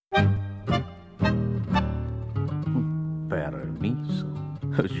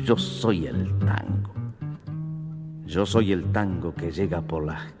Yo soy el tango. Yo soy el tango que llega por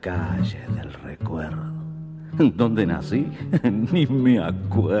las calles del recuerdo. ¿Dónde nací? Ni me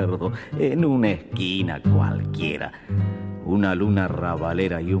acuerdo. En una esquina cualquiera. Una luna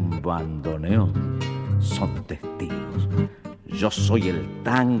rabalera y un bandoneón son testigos. Yo soy el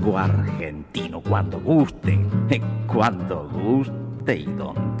tango argentino cuando guste y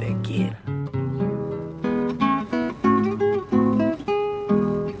donde quiera.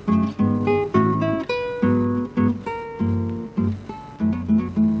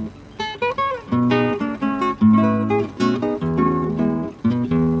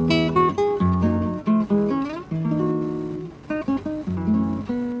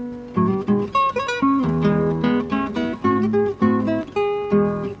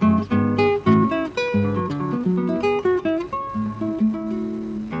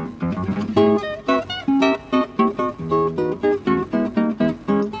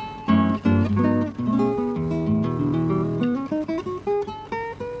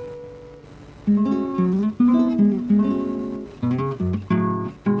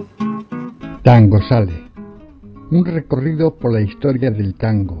 Tangozale, un recorrido por la historia del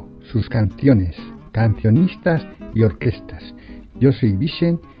tango, sus canciones, cancionistas y orquestas. Yo soy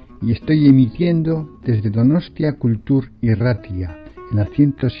Vicent y estoy emitiendo desde Donostia Kultur Irratia, en la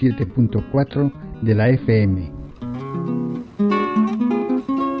 107.4 de la FM.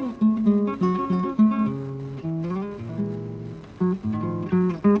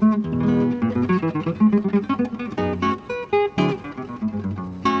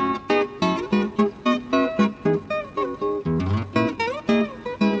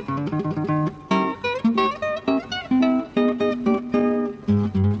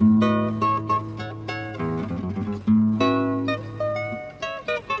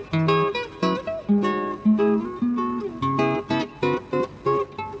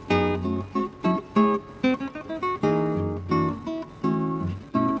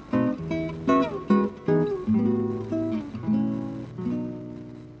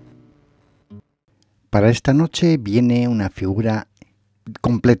 Para esta noche viene una figura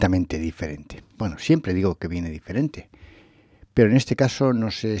completamente diferente. Bueno, siempre digo que viene diferente, pero en este caso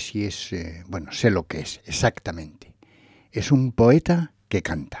no sé si es, sé lo que es exactamente. Es un poeta que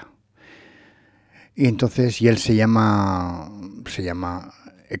canta. Y entonces, él se llama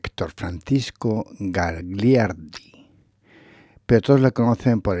Héctor Francisco Gagliardi. Pero todos lo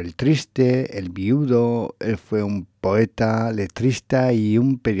conocen por El Triste, El Viudo. Él fue un poeta, letrista y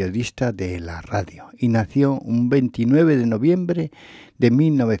un periodista de la radio. Y nació un 29 de noviembre de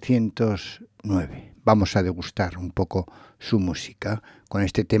 1909. Vamos a degustar un poco su música con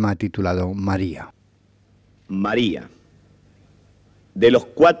este tema titulado María. María. De los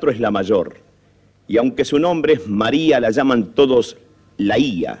cuatro es la mayor. Y aunque su nombre es María, la llaman todos la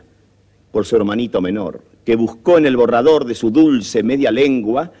Ía, por su hermanito menor, que buscó en el borrador de su dulce media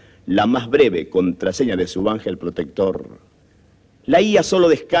lengua la más breve contraseña de su ángel protector. La Ía solo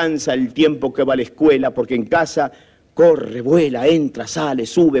descansa el tiempo que va a la escuela, porque en casa corre, vuela, entra, sale,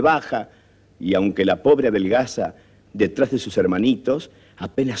 sube, baja, y aunque la pobre adelgaza detrás de sus hermanitos,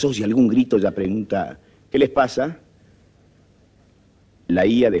 apenas oye algún grito ya pregunta, ¿qué les pasa? La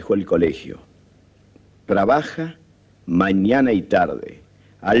Ía dejó el colegio. Trabaja mañana y tarde.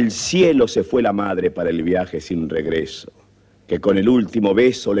 Al cielo se fue la madre para el viaje sin regreso, que con el último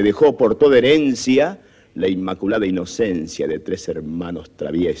beso le dejó por toda herencia la inmaculada inocencia de 3 hermanos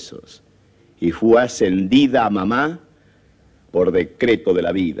traviesos, y fue ascendida a mamá por decreto de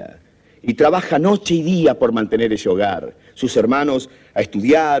la vida, y trabaja noche y día por mantener ese hogar, sus hermanos a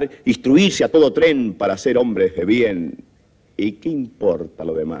estudiar, instruirse a todo tren para ser hombres de bien. ¿Y qué importa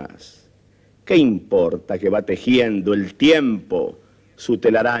lo demás? ¿Qué importa que va tejiendo el tiempo su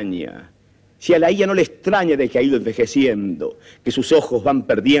telaraña? Si a la Ía no le extraña de que ha ido envejeciendo, que sus ojos van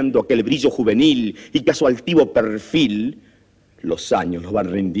perdiendo aquel brillo juvenil y que a su altivo perfil los años los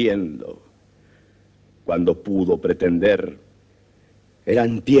van rindiendo. Cuando pudo pretender,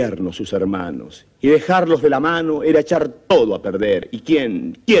 eran tiernos sus hermanos, y dejarlos de la mano era echar todo a perder. ¿Y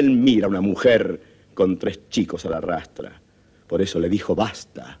quién mira a una mujer con 3 chicos a la rastra? Por eso le dijo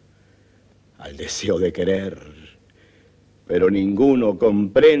basta al deseo de querer. Pero ninguno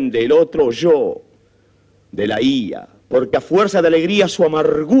comprende el otro yo de la Ía, porque a fuerza de alegría su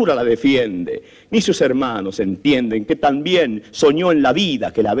amargura la defiende. Ni sus hermanos entienden que también soñó en la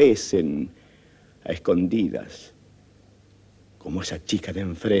vida que la besen a escondidas, como esa chica de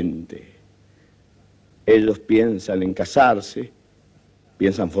enfrente. Ellos piensan en casarse,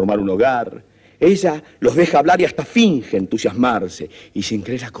 piensan formar un hogar. Ella los deja hablar y hasta finge entusiasmarse, y sin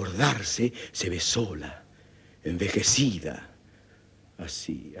querer acordarse se ve sola, envejecida,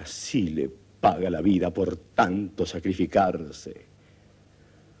 Así le paga la vida por tanto sacrificarse.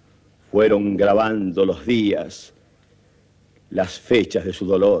 Fueron grabando los días, las fechas de su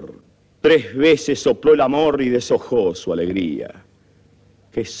dolor. 3 veces sopló el amor y deshojó su alegría.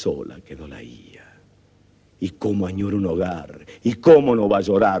 Qué sola quedó la Ia. Y cómo añora un hogar. Y cómo no va a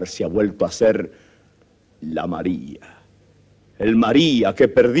llorar si ha vuelto a ser la María. El María que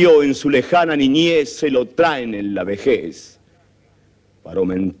perdió en su lejana niñez se lo traen en la vejez para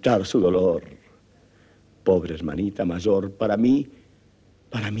aumentar su dolor. Pobre hermanita mayor, para mí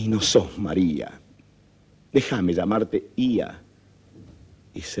no sos María. Déjame llamarte Ia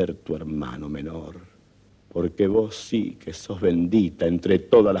y ser tu hermano menor, porque vos sí que sos bendita entre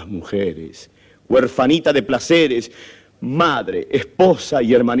todas las mujeres, huerfanita de placeres, madre, esposa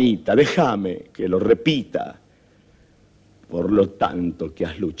y hermanita. Déjame que lo repita, por lo tanto que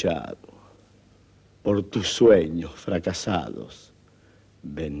has luchado, por tus sueños fracasados,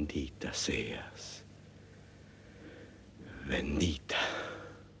 bendita seas, bendita.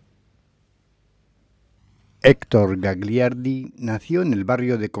 Héctor Gagliardi nació en el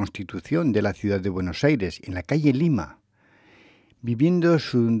barrio de Constitución de la ciudad de Buenos Aires, en la calle Lima, viviendo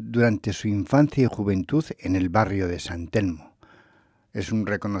durante su infancia y juventud en el barrio de San Telmo. Es un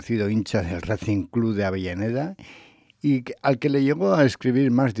reconocido hincha del Racing Club de Avellaneda y al que le llegó a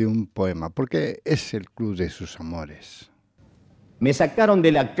escribir más de un poema, porque es el club de sus amores. Me sacaron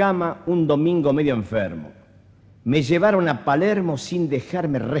de la cama un domingo medio enfermo. Me llevaron a Palermo sin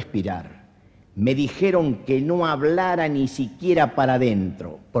dejarme respirar. Me dijeron que no hablara ni siquiera para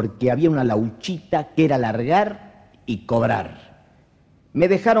adentro, porque había una lauchita que era largar y cobrar. Me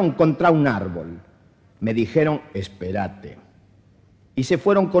dejaron contra un árbol. Me dijeron, espérate. Y se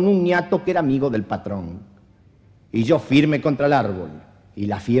fueron con un ñato que era amigo del patrón. Y yo firme contra el árbol y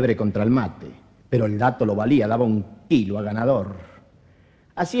la fiebre contra el mate. Pero el dato lo valía, daba 1 kilo a ganador.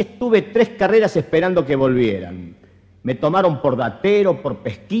 Así estuve 3 carreras esperando que volvieran. Me tomaron por datero, por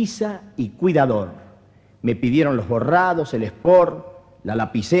pesquisa y cuidador. Me pidieron los borrados, el sport, la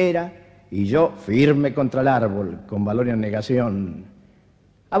lapicera, y yo firme contra el árbol, con valor y negación.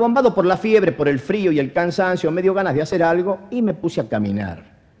 Abombado por la fiebre, por el frío y el cansancio, me dio ganas de hacer algo y me puse a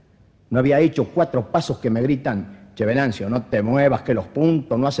caminar. No había hecho 4 pasos que me gritan, che Venancio, no te muevas que los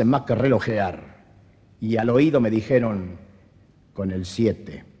puntos no hacen más que relojear. Y al oído me dijeron, con el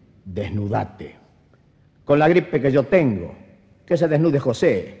 7, desnudate. Con la gripe que yo tengo, que se desnude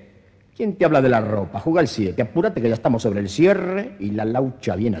José. ¿Quién te habla de la ropa? Juga el 7, apúrate que ya estamos sobre el cierre y la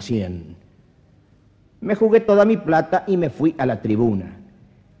laucha viene a 100. Me jugué toda mi plata y me fui a la tribuna.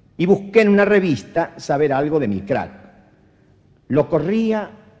 Y busqué en una revista saber algo de mi crack. Lo corría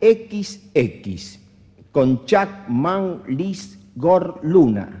XX, con Chac, Man, Lis, Gor,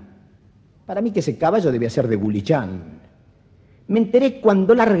 Luna. Para mí que ese caballo debía ser de Gulichán. Me enteré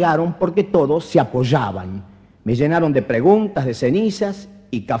cuando largaron porque todos se apoyaban. Me llenaron de preguntas, de cenizas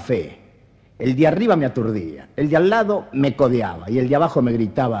y café. El de arriba me aturdía, el de al lado me codeaba y el de abajo me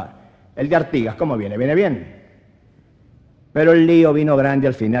gritaba, el de Artigas, ¿cómo viene? ¿Viene bien? Pero el lío vino grande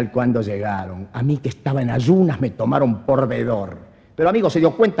al final cuando llegaron. A mí que estaba en ayunas me tomaron por vedor. Pero amigo se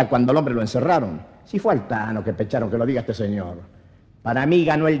dio cuenta cuando al hombre lo encerraron. Si fue al Tano que pecharon, que lo diga este señor. Para mí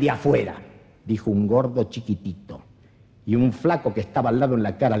ganó el de afuera, dijo un gordo chiquitito. Y un flaco que estaba al lado en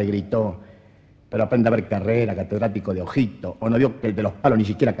la cara le gritó, pero aprende a ver carrera, catedrático de ojito, o no vio que el de los palos ni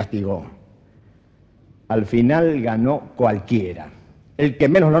siquiera castigó. Al final ganó cualquiera, el que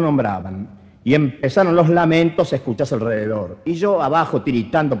menos lo nombraban, y empezaron los lamentos a escucharse alrededor. Y yo abajo,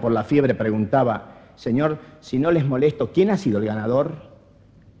 tiritando por la fiebre, preguntaba, señor, si no les molesto, ¿quién ha sido el ganador?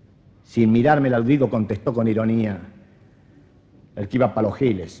 Sin mirarme el aludido contestó con ironía, el que iba para los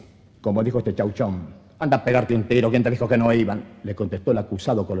giles, como dijo este chauchón. Anda a pegarte un tiro, ¿quién te dijo que no iban? Le contestó el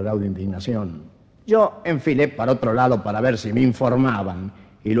acusado colorado de indignación. Yo enfilé para otro lado para ver si me informaban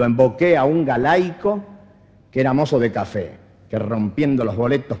y lo emboqué a un galaico que era mozo de café, que rompiendo los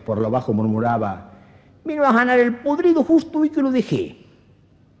boletos por lo bajo murmuraba, vino a ganar el podrido justo y que lo dejé.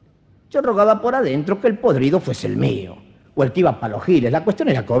 Yo rogaba por adentro que el podrido fuese el mío, o el que iba para los giles, la cuestión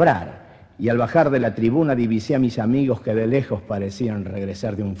era cobrar. Y al bajar de la tribuna divisé a mis amigos que de lejos parecían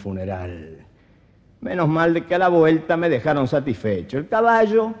regresar de un funeral. Menos mal de que a la vuelta me dejaron satisfecho. El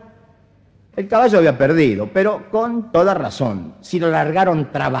caballo había perdido, pero con toda razón, si lo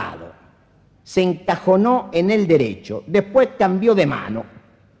largaron trabado. Se encajonó en el derecho, después cambió de mano.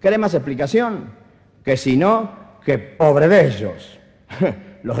 ¿Querés más explicación? Que si no, que pobre de ellos.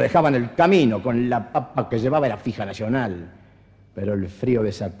 Los dejaban en el camino, con la papa que llevaba era fija nacional. Pero el frío de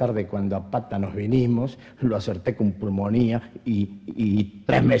esa tarde, cuando a pata nos vinimos, lo acerté con pulmonía y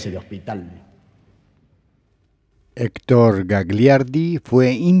 3 meses de hospital. Héctor Gagliardi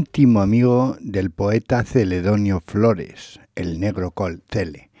fue íntimo amigo del poeta Celedonio Flores, el negro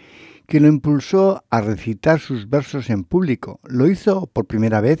Cele, que lo impulsó a recitar sus versos en público. Lo hizo por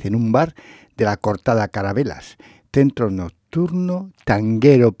primera vez en un bar de la Cortada Carabelas, centro nocturno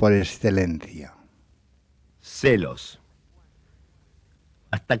tanguero por excelencia. Celos.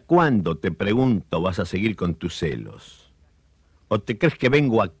 ¿Hasta cuándo, te pregunto, vas a seguir con tus celos? ¿O te crees que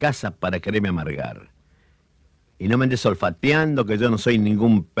vengo a casa para quererme amargar? Y no me andes olfateando que yo no soy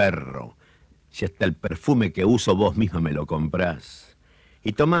ningún perro. Si hasta el perfume que uso vos misma me lo comprás.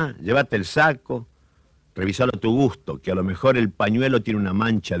 Y tomá, llévate el saco, revisalo a tu gusto, que a lo mejor el pañuelo tiene una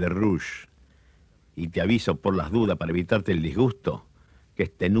mancha de rouge. Y te aviso por las dudas para evitarte el disgusto, que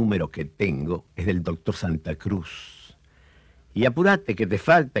este número que tengo es del doctor Santa Cruz. Y apurate que te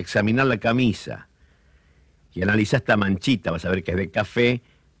falta examinar la camisa. Y analiza esta manchita, vas a ver que es de café,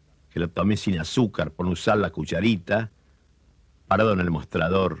 que lo tomé sin azúcar por no usar la cucharita, parado en el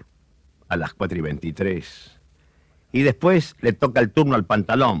mostrador a las 4:23. Y después le toca el turno al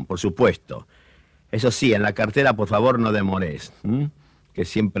pantalón, por supuesto. Eso sí, en la cartera, por favor, no demores, que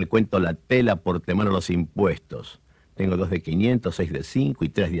siempre cuento la tela por temor a los impuestos. Tengo 2 de 500, 6 de 5 y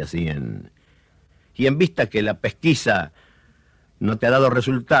 3 de 100. Y en vista que la pesquisa no te ha dado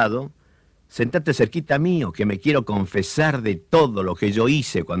resultado, sentate cerquita mío, que me quiero confesar de todo lo que yo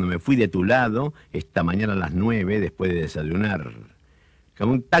hice cuando me fui de tu lado esta mañana a las 9 después de desayunar.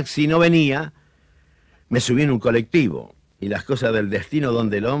 Como un taxi no venía, me subí en un colectivo y las cosas del destino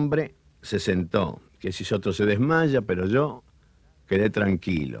donde el hombre se sentó, que si otro se desmaya, pero yo quedé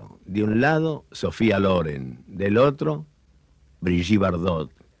tranquilo. De un lado, Sofía Loren, del otro, Brigitte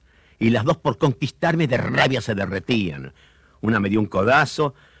Bardot. Y las dos por conquistarme de rabia se derretían. Una me dio un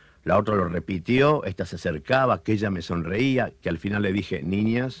codazo, la otra lo repitió, esta se acercaba, aquella me sonreía, que al final le dije,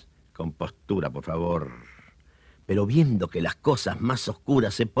 niñas, con postura, por favor. Pero viendo que las cosas más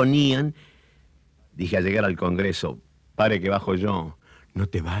oscuras se ponían, dije al llegar al Congreso, pare que bajo yo. No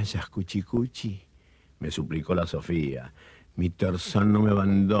te vayas, cuchi cuchi, me suplicó la Sofía. Mi Tarzán, no me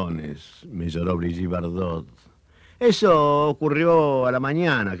abandones, me lloró Brigitte Bardot. Eso ocurrió a la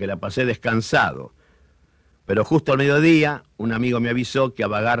mañana, que la pasé descansado. Pero justo al mediodía, un amigo me avisó que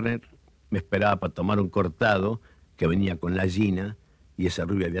Ava Gardner me esperaba para tomar un cortado, que venía con la Gina y esa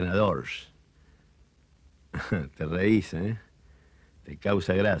rubia Diana Dorsch. Te reís, ¿eh? Te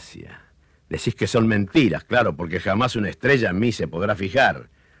causa gracia. Decís que son mentiras, claro, porque jamás una estrella en mí se podrá fijar.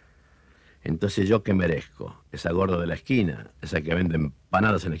 Entonces, ¿yo qué merezco? ¿Esa gorda de la esquina? ¿Esa que vende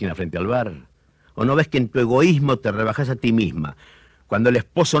empanadas en la esquina frente al bar? ¿O no ves que en tu egoísmo te rebajas a ti misma? Cuando el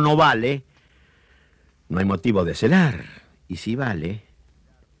esposo no vale, no hay motivo de celar. Y si vale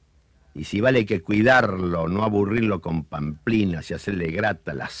hay que cuidarlo, no aburrirlo con pamplinas y hacerle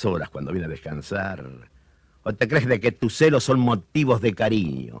grata las horas cuando viene a descansar. ¿O te crees de que tus celos son motivos de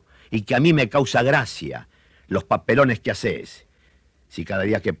cariño y que a mí me causa gracia los papelones que haces? Si cada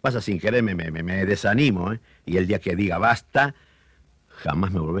día que pasa sin querer me desanimo, y el día que diga basta,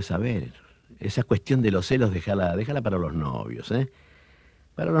 jamás me volvés a ver. Esa cuestión de los celos, déjala para los novios,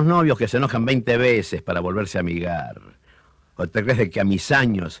 Para los novios que se enojan 20 veces para volverse a amigar. ¿O te crees de que a mis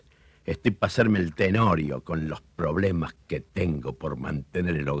años estoy para hacerme el tenorio con los problemas que tengo por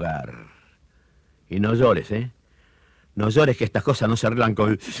mantener el hogar? Y no llores, No llores, que estas cosas no se arreglan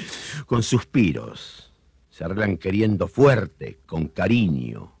con suspiros. Se arreglan queriendo fuerte, con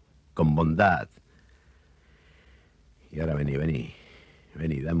cariño, con bondad. Y ahora vení,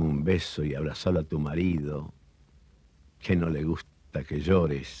 dame un beso y abrazalo a tu marido, que no le gusta que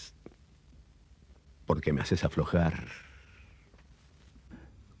llores, porque me haces aflojar.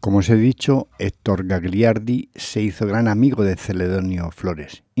 Como os he dicho, Héctor Gagliardi se hizo gran amigo de Celedonio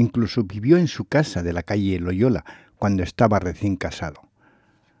Flores. Incluso vivió en su casa de la calle Loyola cuando estaba recién casado.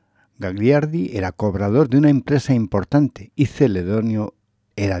 Gagliardi era cobrador de una empresa importante y Celedonio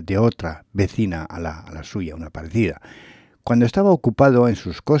era de otra, vecina a la suya, una parecida. Cuando estaba ocupado en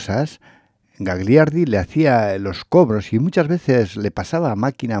sus cosas, Gagliardi le hacía los cobros y muchas veces le pasaba a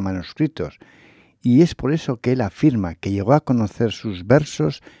máquina manuscritos. Y es por eso que él afirma que llegó a conocer sus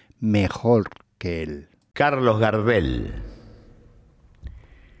versos mejor que él. Carlos Gardel.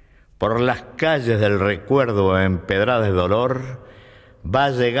 Por las calles del recuerdo empedradas de dolor, va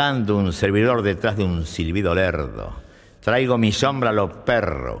llegando un servidor detrás de un silbido lerdo. Traigo mi sombra a los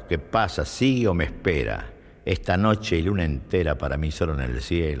perros, que pasa, sigue o me espera. Esta noche y luna entera para mí solo en el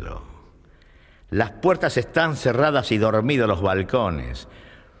cielo. Las puertas están cerradas y dormidos los balcones.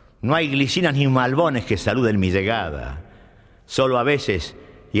 No hay glicinas ni malbones que saluden mi llegada. Solo a veces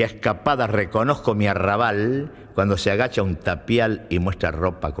y a escapadas reconozco mi arrabal cuando se agacha un tapial y muestra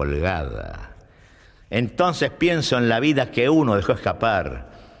ropa colgada. Entonces pienso en la vida que uno dejó escapar.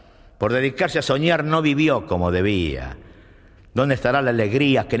 Por dedicarse a soñar no vivió como debía. ¿Dónde estará la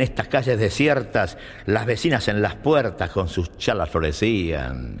alegría que en estas calles desiertas las vecinas en las puertas con sus charlas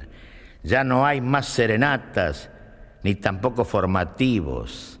florecían? Ya no hay más serenatas, ni tampoco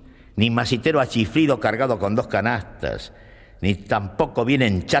formativos, ni masitero achiflido cargado con 2 canastas, ni tampoco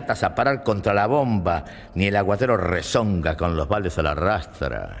vienen chatas a parar contra la bomba, ni el aguatero rezonga con los baldes a la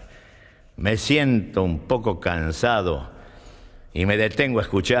rastra. Me siento un poco cansado y me detengo a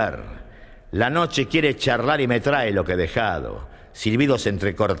escuchar. La noche quiere charlar y me trae lo que he dejado. Silbidos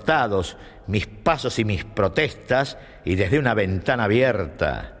entrecortados, mis pasos y mis protestas, y desde una ventana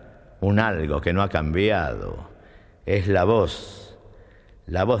abierta, un algo que no ha cambiado. Es la voz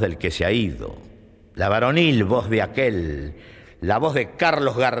del que se ha ido, la varonil voz de aquel, la voz de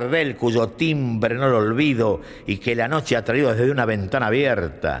Carlos Gardel, cuyo timbre no lo olvido y que la noche ha traído desde una ventana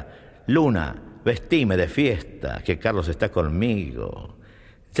abierta. Luna, vestime de fiesta, que Carlos está conmigo.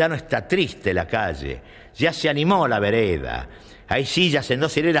 Ya no está triste la calle, ya se animó la vereda. Hay sillas en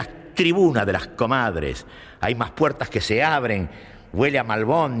 2 hileras, tribuna de las comadres. Hay más puertas que se abren, huele a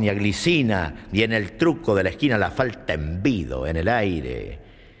malbón y a glicina, y en el truco de la esquina la falta envido en el aire.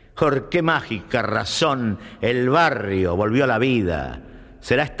 Por qué mágica razón el barrio volvió a la vida.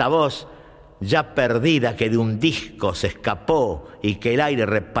 Será esta voz ya perdida que de un disco se escapó y que el aire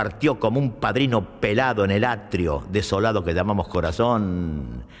repartió como un padrino pelado en el atrio desolado que llamamos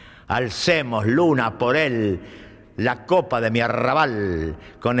corazón. Alcemos, luna, por él la copa de mi arrabal,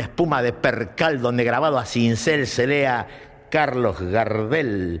 con espuma de percal donde grabado a cincel se lea Carlos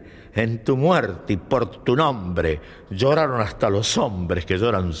Gardel. En tu muerte y por tu nombre lloraron hasta los hombres que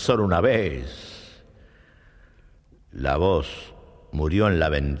lloran solo una vez. La voz murió en la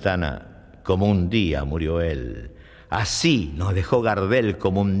ventana como un día murió él. Así nos dejó Gardel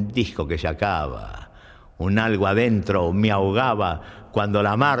como un disco que se acaba. Un algo adentro me ahogaba cuando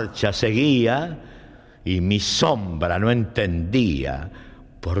la marcha seguía y mi sombra no entendía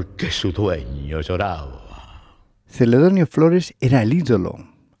por qué su dueño lloraba. Celedonio Flores era el ídolo,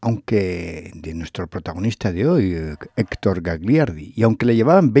 aunque de nuestro protagonista de hoy, Héctor Gagliardi, y aunque le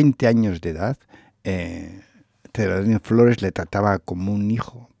llevaban 20 años de edad, Celedonio Flores le trataba como un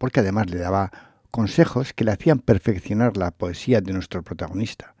hijo, porque además le daba consejos que le hacían perfeccionar la poesía de nuestro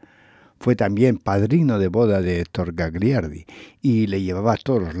protagonista. Fue también padrino de boda de Héctor Gagliardi y le llevaba a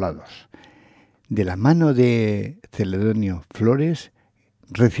todos los lados. De la mano de Celedonio Flores,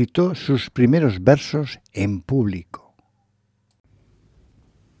 recitó sus primeros versos en público.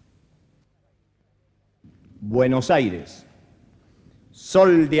 Buenos Aires,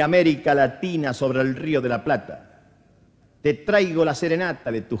 sol de América Latina sobre el río de la Plata. Te traigo la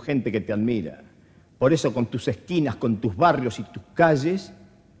serenata de tu gente que te admira. Por eso con tus esquinas, con tus barrios y tus calles,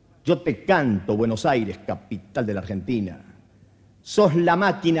 yo te canto, Buenos Aires, capital de la Argentina. Sos la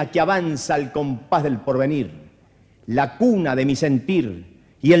máquina que avanza al compás del porvenir, la cuna de mi sentir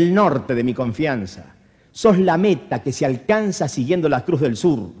y el norte de mi confianza. Sos la meta que se alcanza siguiendo la cruz del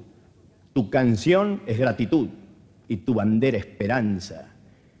sur. Tu canción es gratitud y tu bandera esperanza.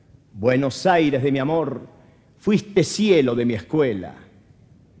 Buenos Aires de mi amor, fuiste cielo de mi escuela,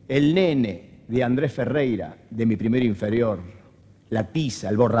 el nene de Andrés Ferreira de mi primero inferior, la tiza,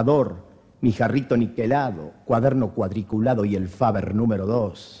 el borrador, mi jarrito niquelado, cuaderno cuadriculado y el Faber número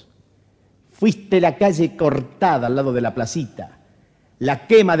 2. Fuiste la calle cortada al lado de la placita, la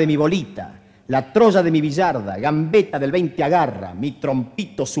quema de mi bolita, la troya de mi billarda, gambeta del 20 agarra, mi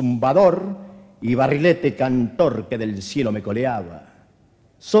trompito zumbador y barrilete cantor que del cielo me coleaba.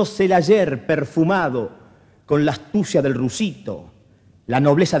 Sos el ayer perfumado con la astucia del rusito, la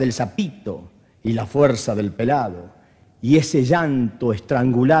nobleza del sapito y la fuerza del pelado, y ese llanto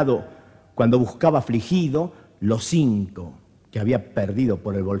estrangulado cuando buscaba afligido los 5 que había perdido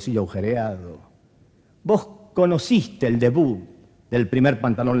por el bolsillo agujereado. Vos conociste el debut del primer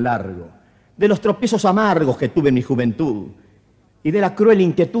pantalón largo, de los tropiezos amargos que tuve en mi juventud y de la cruel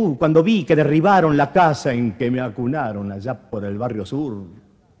inquietud cuando vi que derribaron la casa en que me acunaron allá por el barrio sur.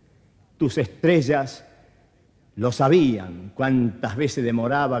 Tus estrellas lo sabían cuántas veces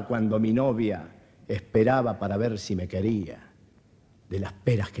demoraba cuando mi novia esperaba para ver si me quería, de las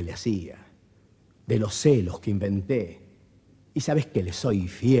peras que le hacía, de los celos que inventé, y sabes que le soy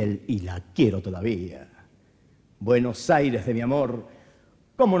fiel y la quiero todavía. Buenos Aires de mi amor,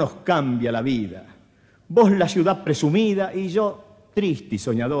 cómo nos cambia la vida. Vos la ciudad presumida y yo triste y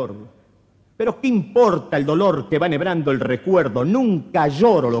soñador. Pero qué importa el dolor que va enhebrando el recuerdo, nunca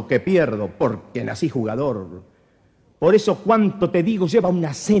lloro lo que pierdo porque nací jugador. Por eso cuanto te digo lleva un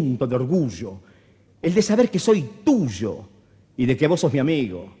acento de orgullo, el de saber que soy tuyo y de que vos sos mi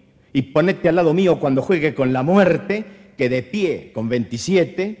amigo, y ponete al lado mío cuando juegue con la muerte, que de pie con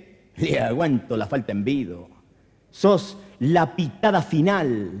 27 le aguanto la falta en vido. Sos la pitada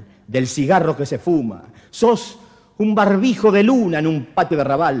final del cigarro que se fuma. Sos un barbijo de luna en un patio de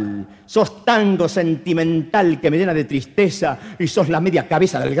arrabal. Sos tango sentimental que me llena de tristeza y sos la media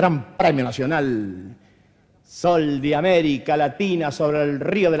cabeza del Gran Premio Nacional. Sol de América Latina sobre el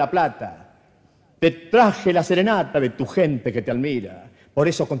Río de la Plata. Te traje la serenata de tu gente que te admira. Por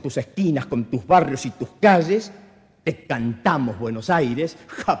eso con tus esquinas, con tus barrios y tus calles, te cantamos Buenos Aires,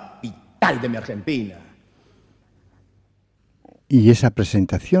 capital de mi Argentina. Y esa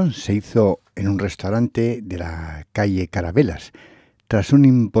presentación se hizo en un restaurante de la calle Carabelas. Tras un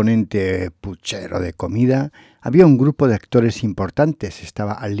imponente puchero de comida, había un grupo de actores importantes.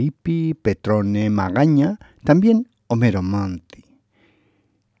 Estaba Alipi, Petrone, Magaña, también Homero Monti,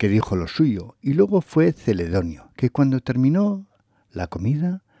 que dijo lo suyo. Y luego fue Celedonio, que cuando terminó la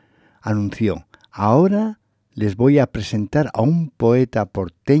comida anunció: ahora les voy a presentar a un poeta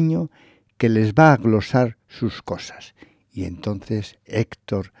porteño que les va a glosar sus cosas. Y entonces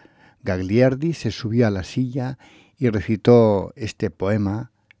Héctor Gagliardi se subió a la silla y recitó este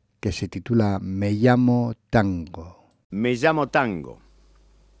poema que se titula Me llamo Tango. Me llamo Tango.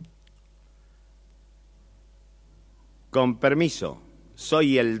 Con permiso,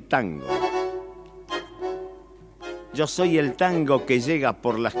 soy el tango. Yo soy el tango que llega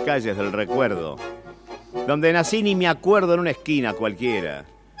por las calles del recuerdo, donde nací ni me acuerdo en una esquina cualquiera.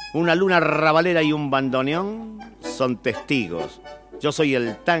 Una luna rabalera y un bandoneón son testigos. Yo soy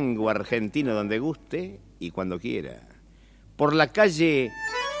el tango argentino donde guste y cuando quiera. Por la calle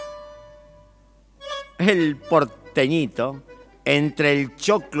El Porteñito, entre el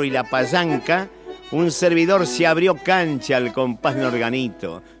choclo y la payanca, un servidor se abrió cancha al compás de un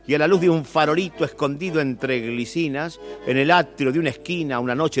organito y a la luz de un farolito escondido entre glicinas, en el atrio de una esquina,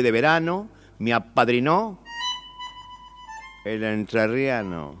 una noche de verano, me apadrinó el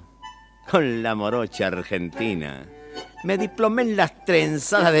entrerriano con la morocha argentina. Me diplomé en las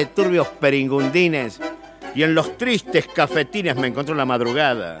trenzadas de turbios peringundines y en los tristes cafetines me encontró la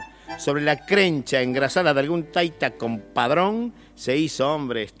madrugada. Sobre la crencha engrasada de algún taita compadrón se hizo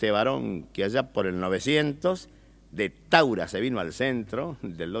hombre este varón que allá por el 900 de Taura se vino al centro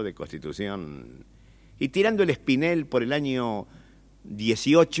del lo de Constitución. Y tirando el Espinel por el año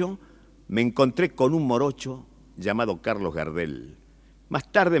 18 me encontré con un morocho llamado Carlos Gardel. Más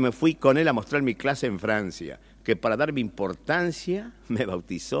tarde me fui con él a mostrar mi clase en Francia, que para darme importancia me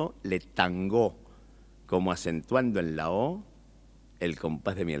bautizó Le Tango, como acentuando en la O el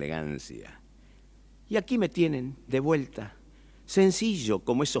compás de mi elegancia. Y aquí me tienen, de vuelta, sencillo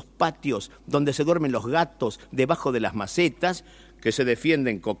como esos patios donde se duermen los gatos debajo de las macetas, que se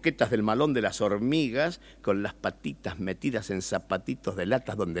defienden coquetas del malón de las hormigas, con las patitas metidas en zapatitos de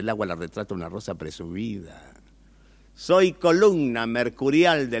latas donde el agua la retrata una rosa presumida. Soy columna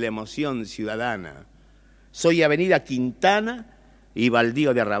mercurial de la emoción ciudadana. Soy Avenida Quintana y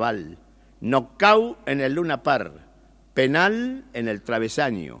Baldío de Arrabal. Nocau en el Luna Par. Penal en el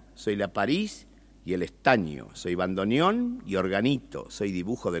Travesaño. Soy la París y el Estaño. Soy bandoneón y organito. Soy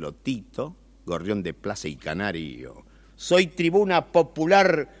dibujo de lotito, gorrión de plaza y canario. Soy tribuna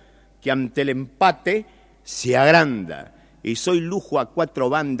popular que ante el empate se agranda. Y soy lujo a 4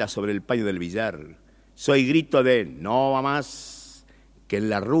 bandas sobre el paño del billar. Soy grito de no va más, que en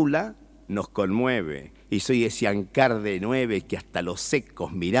la rula nos conmueve. Y soy ese ancar de 9 que hasta los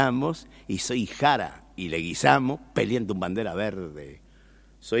secos miramos. Y soy jara y le guisamos peleando un bandera verde.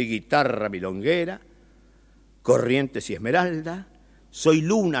 Soy guitarra milonguera, corrientes y esmeralda. Soy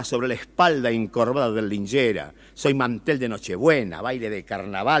luna sobre la espalda encorvada del linchera. Soy mantel de Nochebuena, baile de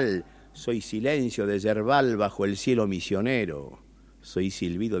carnaval. Soy silencio de yerbal bajo el cielo misionero. Soy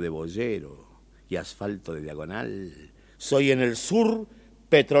silbido de boyero y asfalto de diagonal. Soy en el sur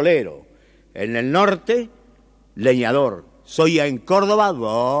petrolero, en el norte leñador. Soy en Córdoba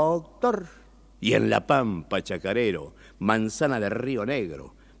doctor y en La Pampa chacarero. Manzana de Río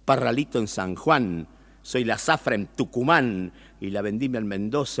Negro, Parralito en San Juan. Soy la zafra en Tucumán y la vendimia en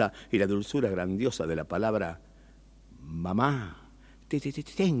Mendoza y la dulzura grandiosa de la palabra mamá.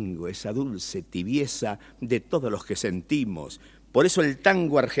 Tengo esa dulce tibieza de todos los que sentimos. Por eso el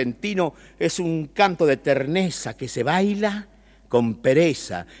tango argentino es un canto de terneza que se baila con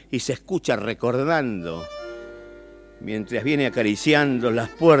pereza y se escucha recordando, mientras viene acariciando las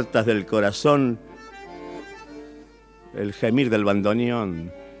puertas del corazón, el gemir del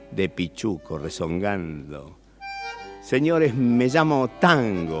bandoneón de Pichuco rezongando. Señores, me llamo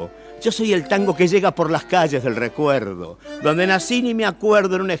Tango. Yo soy el tango que llega por las calles del recuerdo, donde nací ni me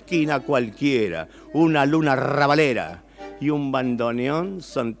acuerdo en una esquina cualquiera, una luna rabalera y un bandoneón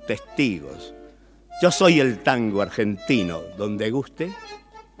son testigos. Yo soy el tango argentino, donde guste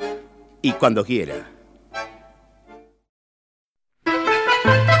y cuando quiera.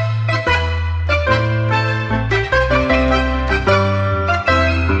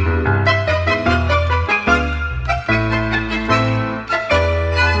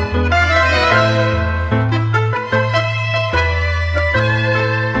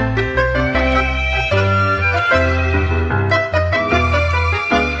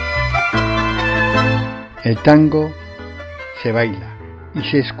 El tango se baila y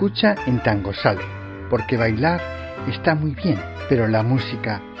se escucha en Tangozale, porque bailar está muy bien, pero la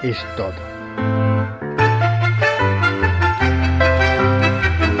música es todo.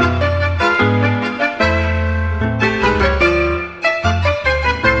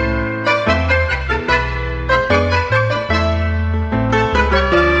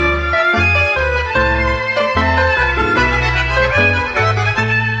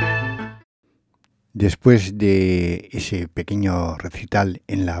 Después de ese pequeño recital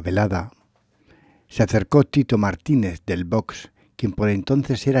en la velada, se acercó Tito Martínez del Vox, quien por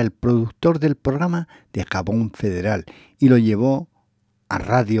entonces era el productor del programa de Jabón Federal, y lo llevó a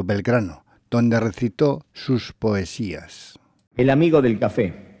Radio Belgrano, donde recitó sus poesías. El amigo del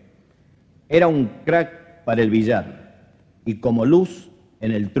café. Era un crack para el billar y como luz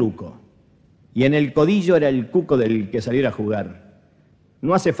en el truco. Y en el codillo era el cuco del que saliera a jugar.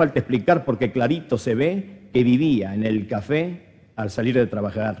 No hace falta explicar porque clarito se ve que vivía en el café al salir de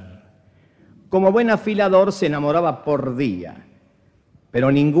trabajar. Como buen afilador se enamoraba por día,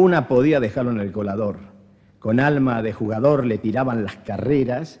 pero ninguna podía dejarlo en el colador. Con alma de jugador le tiraban las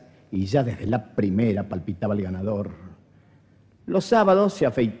carreras y ya desde la primera palpitaba el ganador. Los sábados se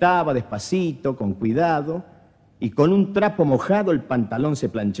afeitaba despacito, con cuidado, y con un trapo mojado el pantalón se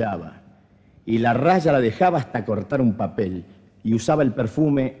planchaba. Y la raya la dejaba hasta cortar un papel. Y usaba el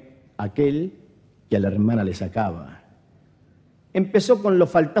perfume aquel que a la hermana le sacaba. Empezó con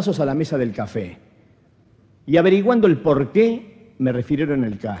los faltazos a la mesa del café. Y averiguando el porqué, me refirieron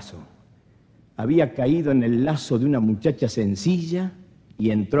el caso. Había caído en el lazo de una muchacha sencilla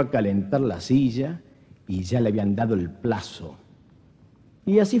y entró a calentar la silla y ya le habían dado el plazo.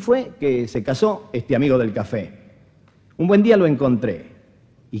 Y así fue que se casó este amigo del café. Un buen día lo encontré.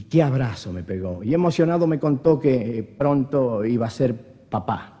 Y qué abrazo me pegó. Y emocionado me contó que pronto iba a ser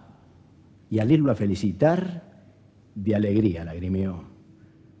papá. Y al irlo a felicitar, de alegría lagrimió.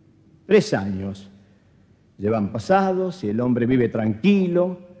 3 años llevan pasados y el hombre vive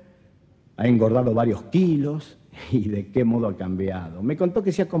tranquilo, ha engordado varios kilos y de qué modo ha cambiado. Me contó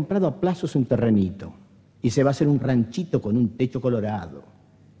que se ha comprado a plazos un terrenito y se va a hacer un ranchito con un techo colorado.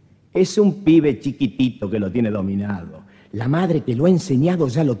 Es un pibe chiquitito que lo tiene dominado. La madre que lo ha enseñado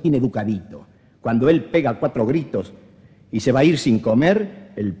ya lo tiene educadito. Cuando él pega 4 gritos y se va a ir sin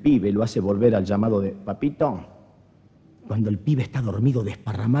comer, el pibe lo hace volver al llamado de papito. Cuando el pibe está dormido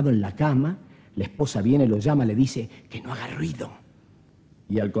desparramado en la cama, la esposa viene, lo llama, le dice que no haga ruido.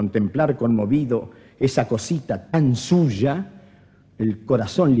 Y al contemplar conmovido esa cosita tan suya, el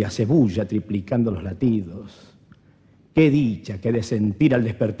corazón le hace bulla triplicando los latidos. Qué dicha que de sentir al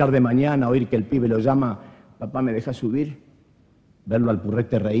despertar de mañana oír que el pibe lo llama: papá, ¿me deja subir? Verlo al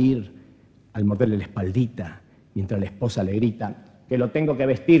purrete reír, al morderle la espaldita, mientras la esposa le grita que lo tengo que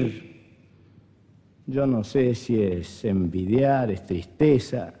vestir. Yo no sé si es envidiar, es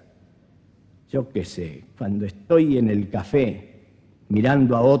tristeza. Yo qué sé, cuando estoy en el café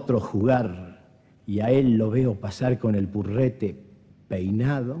mirando a otro jugar y a él lo veo pasar con el purrete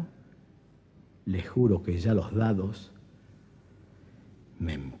peinado, le juro que ya los dados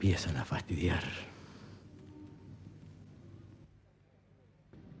me empiezan a fastidiar.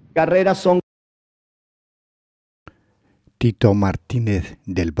 Carreras son... Tito Martínez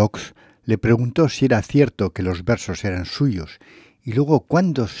del Vox le preguntó si era cierto que los versos eran suyos y luego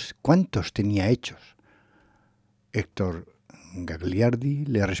cuántos tenía hechos. Héctor Gagliardi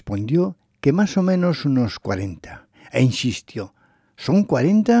le respondió que más o menos unos 40 e insistió: ¿son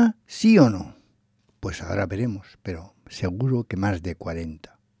 40, sí o no? Pues ahora veremos, pero seguro que más de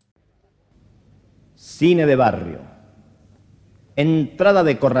 40. Cine de barrio. Entrada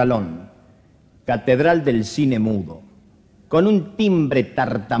de corralón, catedral del cine mudo, con un timbre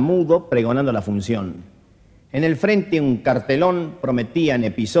tartamudo pregonando la función. En el frente un cartelón prometía en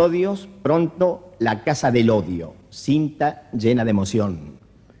episodios, pronto la casa del odio, cinta llena de emoción.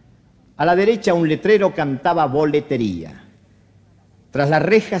 A la derecha un letrero cantaba boletería. Tras la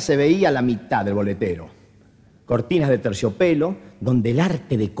reja se veía la mitad del boletero. Cortinas de terciopelo, donde el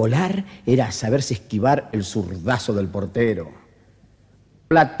arte de colar era saberse esquivar el zurdazo del portero.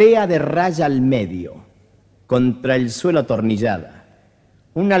 Platea de raya al medio, contra el suelo atornillada.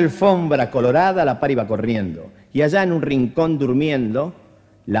 Una alfombra colorada a la par iba corriendo, y allá en un rincón durmiendo,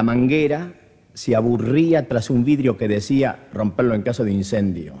 la manguera se aburría tras un vidrio que decía romperlo en caso de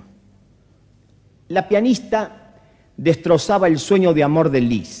incendio. La pianista destrozaba el sueño de amor de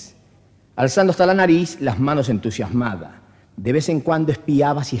Liz, alzando hasta la nariz las manos entusiasmada. De vez en cuando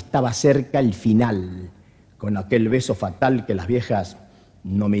espiaba si estaba cerca el final, con aquel beso fatal que las viejas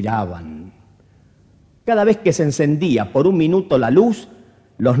no miraban. Cada vez que se encendía por un minuto la luz,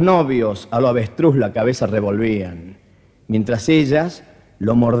 los novios a lo avestruz la cabeza revolvían, mientras ellas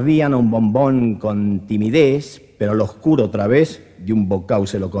lo mordían a un bombón con timidez, pero lo oscuro otra vez de un bocado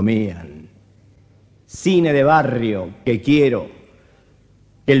se lo comían. Cine de barrio que quiero,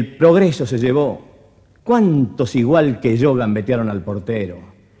 que el progreso se llevó. ¿Cuántos igual que yo gambetearon al portero?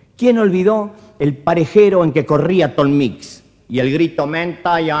 ¿Quién olvidó el parejero en que corría Tom Mix y el grito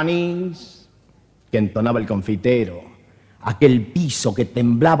menta y anís que entonaba el confitero? Aquel piso que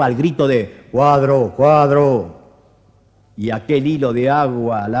temblaba al grito de cuadro, cuadro, y aquel hilo de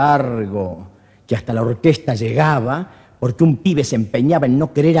agua largo que hasta la orquesta llegaba porque un pibe se empeñaba en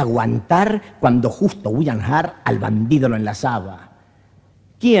no querer aguantar cuando justo William Hart al bandido lo enlazaba.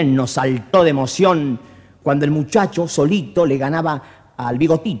 ¿Quién nos saltó de emoción cuando el muchacho solito le ganaba al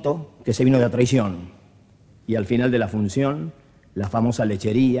bigotito que se vino de la traición? Y al final de la función, la famosa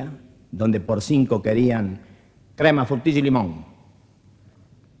lechería, donde por 5 querían crema, frutilla y limón.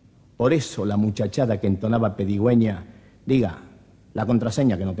 Por eso la muchachada que entonaba pedigüeña, diga, la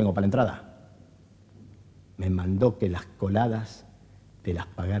contraseña que no tengo para la entrada, me mandó que las coladas te las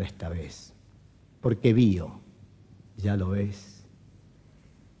pagara esta vez. Porque vio, ya lo ves,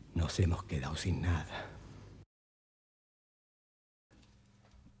 nos hemos quedado sin nada.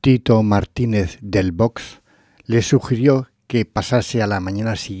 Tito Martínez del Vox le sugirió que pasase a la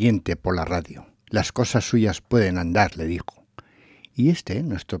mañana siguiente por la radio. Las cosas suyas pueden andar, le dijo. Y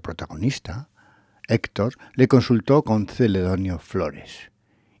nuestro protagonista, Héctor, le consultó con Celedonio Flores.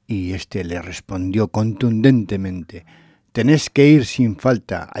 Y le respondió contundentemente: tenés que ir sin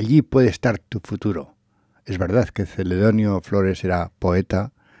falta, allí puede estar tu futuro. Es verdad que Celedonio Flores era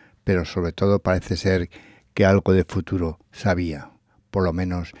poeta, pero sobre todo parece ser que algo de futuro sabía, por lo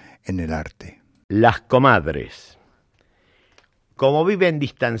menos en el arte. Las comadres. Como viven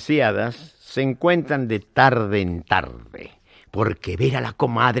distanciadas, se encuentran de tarde en tarde, porque ver a la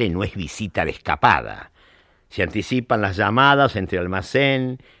comadre no es visita de escapada. Se anticipan las llamadas entre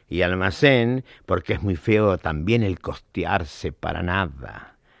almacén y almacén, porque es muy feo también el costearse para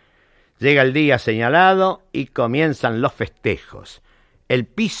nada. Llega el día señalado y comienzan los festejos. El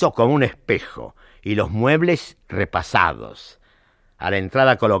piso como un espejo y los muebles repasados. A la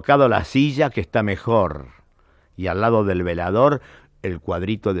entrada colocado la silla que está mejor y al lado del velador el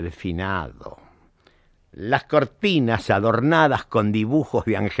cuadrito del finado. Las cortinas adornadas con dibujos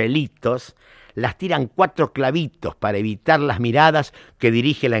de angelitos las tiran 4 clavitos para evitar las miradas que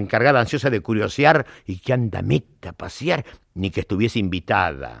dirige la encargada ansiosa de curiosear y que anda meta a pasear ni que estuviese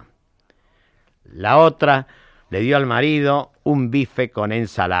invitada. La otra le dio al marido un bife con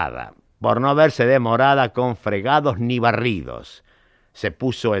ensalada, por no verse demorada con fregados ni barridos. Se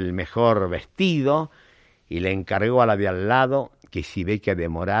puso el mejor vestido y le encargó a la de al lado que si ve que ha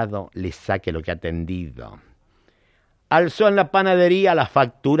demorado, le saque lo que ha tendido. Alzó en la panadería las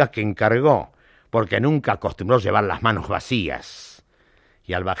facturas que encargó, porque nunca acostumbró llevar las manos vacías.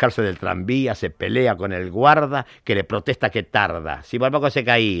 Y al bajarse del tranvía se pelea con el guarda que le protesta que tarda, si por poco se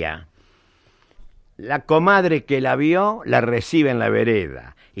caía. La comadre que la vio la recibe en la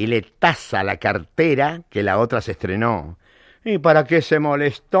vereda y le tasa la cartera que la otra se estrenó. ¿Y para qué se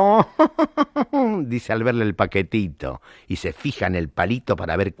molestó? Dice al verle el paquetito y se fija en el palito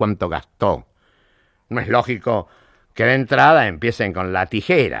para ver cuánto gastó. No es lógico que de entrada empiecen con la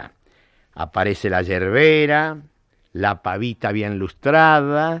tijera. Aparece la yerbera, la pavita bien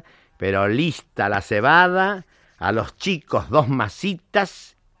lustrada, pero lista la cebada, a los chicos 2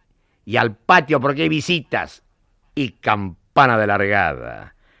 masitas y al patio porque hay visitas y campana de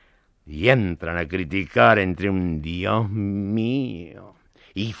largada. Y entran a criticar entre un Dios mío.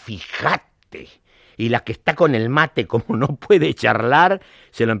 Y fíjate, y la que está con el mate como no puede charlar,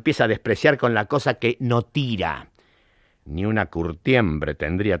 se lo empieza a despreciar con la cosa que no tira. Ni una curtiembre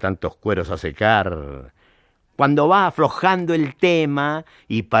tendría tantos cueros a secar. Cuando va aflojando el tema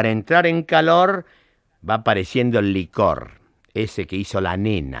y para entrar en calor va apareciendo el licor, ese que hizo la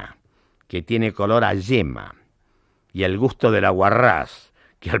nena, que tiene color a yema, y el gusto del aguarrás,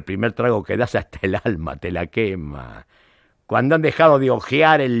 que al primer trago que das hasta el alma te la quema. Cuando han dejado de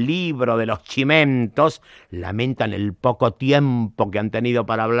hojear el libro de los chimentos, lamentan el poco tiempo que han tenido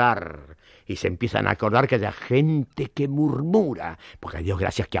para hablar y se empiezan a acordar que haya gente que murmura, porque a Dios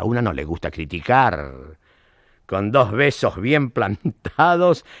gracias que a una no le gusta criticar. Con 2 besos bien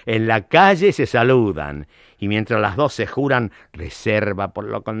plantados en la calle se saludan, y mientras las 2 se juran reserva por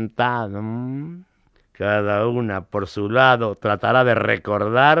lo contado, cada una por su lado tratará de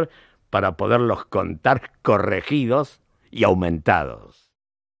recordar para poderlos contar corregidos y aumentados.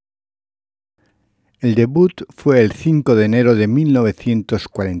 El debut fue el 5 de enero de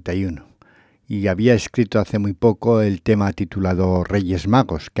 1941 y había escrito hace muy poco el tema titulado Reyes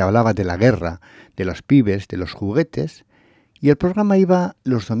Magos, que hablaba de la guerra, de los pibes, de los juguetes, y el programa iba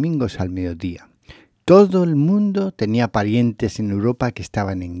los domingos al mediodía. Todo el mundo tenía parientes en Europa que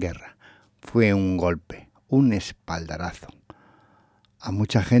estaban en guerra. Fue un golpe, un espaldarazo. A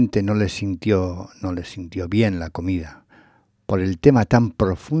mucha gente no le sintió bien la comida, por el tema tan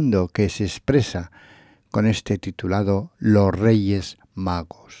profundo que se expresa con este titulado Los Reyes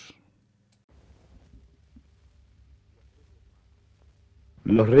Magos.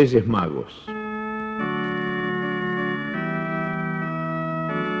 Los Reyes Magos.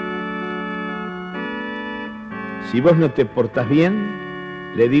 Si vos no te portás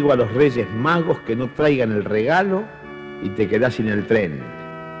bien, le digo a los Reyes Magos que no traigan el regalo y te quedás sin el tren.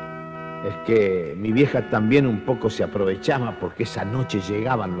 Es que mi vieja también un poco se aprovechaba porque esa noche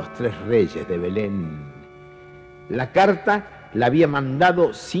llegaban los 3 reyes de Belén. La carta la había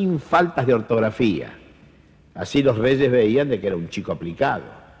mandado sin faltas de ortografía. Así los reyes veían de que era un chico aplicado.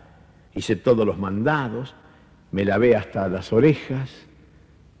 Hice todos los mandados, me lavé hasta las orejas,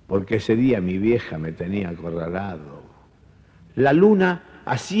 porque ese día mi vieja me tenía acorralado. La luna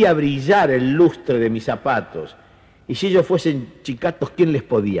hacía brillar el lustre de mis zapatos, y si ellos fuesen chicatos, ¿quién les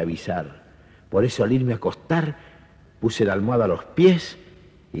podía avisar? Por eso al irme a acostar, puse la almohada a los pies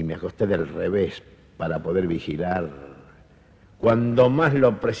y me acosté del revés para poder vigilar. Cuando más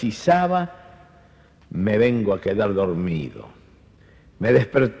lo precisaba, me vengo a quedar dormido. Me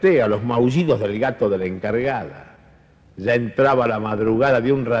desperté a los maullidos del gato de la encargada. Ya entraba la madrugada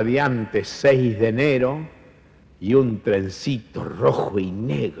de un radiante 6 de enero y un trencito rojo y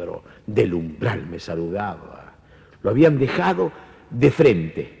negro del umbral me saludaba. Lo habían dejado de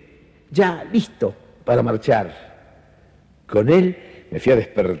frente, ya listo para marchar. Con él me fui a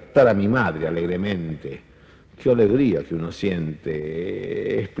despertar a mi madre alegremente. Qué alegría que uno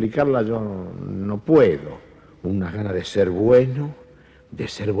siente. Explicarla yo no puedo. Unas ganas de ser bueno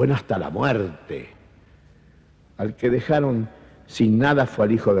hasta la muerte. Al que dejaron sin nada fue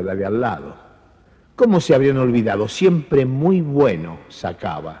al hijo de la de al lado. ¿Cómo se habrían olvidado? Siempre muy bueno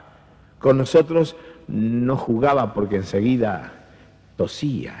sacaba. Con nosotros no jugaba porque enseguida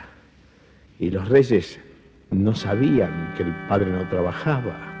tosía. Y los reyes no sabían que el padre no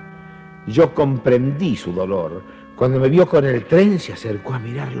trabajaba. Yo comprendí su dolor. Cuando me vio con el tren se acercó a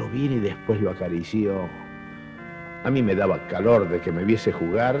mirarlo bien y después lo acarició. A mí me daba calor de que me viese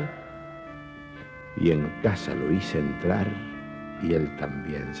jugar y en casa lo hice entrar y él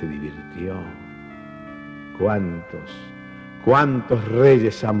también se divirtió. ¿Cuántos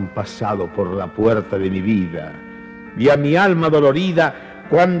reyes han pasado por la puerta de mi vida? Y a mi alma dolorida,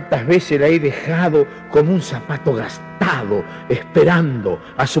 ¿cuántas veces la he dejado como un zapato gastado, esperando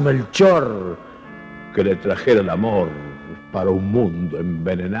a su Melchor que le trajera el amor para un mundo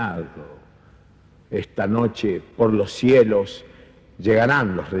envenenado? Esta noche, por los cielos,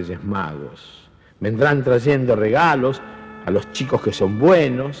 llegarán los Reyes Magos. Vendrán trayendo regalos a los chicos que son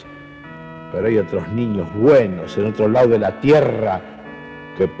buenos, pero hay otros niños buenos en otro lado de la tierra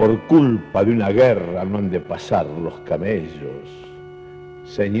que por culpa de una guerra no han de pasar los camellos.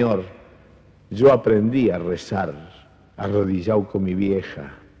 Señor, yo aprendí a rezar arrodillado con mi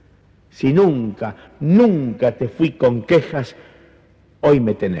vieja. Si nunca te fui con quejas, hoy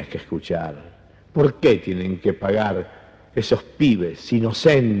me tenés que escuchar. ¿Por qué tienen que pagar esos pibes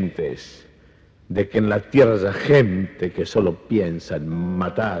inocentes de que en la tierra haya gente que solo piensa en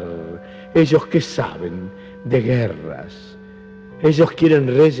matar? Ellos que saben de guerras, ellos quieren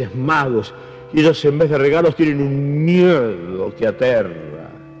Reyes Magos y ellos en vez de regalos tienen un miedo que aterra.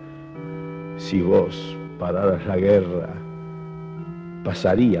 Si vos pararas la guerra,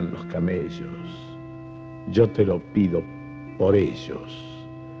 pasarían los camellos. Yo te lo pido por ellos,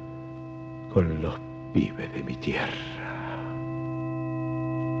 con los pibes de mi tierra.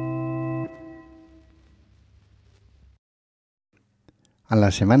 A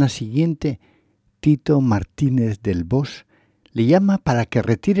la semana siguiente, Tito Martínez del Bosch le llama para que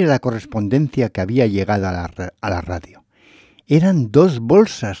retire la correspondencia que había llegado a la radio. Eran 2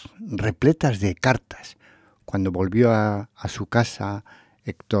 bolsas repletas de cartas. Cuando volvió a su casa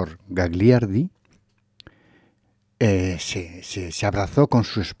Héctor Gagliardi, se abrazó con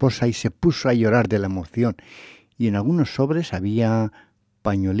su esposa y se puso a llorar de la emoción. Y en algunos sobres había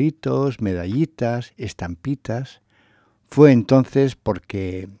pañuelitos, medallitas, estampitas. Fue entonces por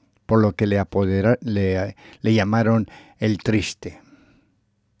lo que le llamaron el triste.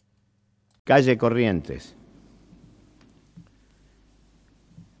 Calle Corrientes.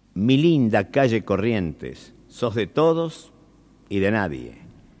 Mi linda calle Corrientes, sos de todos y de nadie.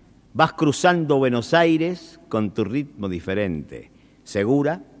 Vas cruzando Buenos Aires con tu ritmo diferente,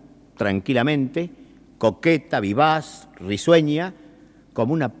 segura, tranquilamente, coqueta, vivaz, risueña,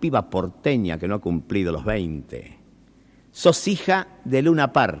 como una piba porteña que no ha cumplido los 20. Sos hija de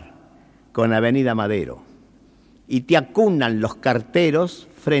Luna Par, con Avenida Madero, y te acunan los carteros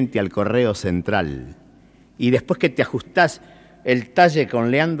frente al Correo Central. Y después que te ajustás el talle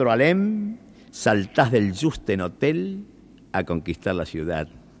con Leandro Alem, saltás del Juste en Hotel a conquistar la ciudad.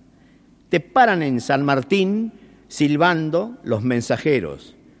 Te paran en San Martín silbando los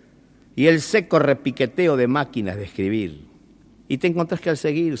mensajeros y el seco repiqueteo de máquinas de escribir. Y te encontrás que al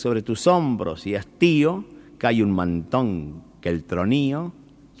seguir sobre tus hombros y hastío cae un mantón que el tronío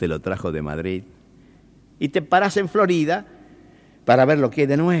te lo trajo de Madrid. Y te parás en Florida para ver lo que hay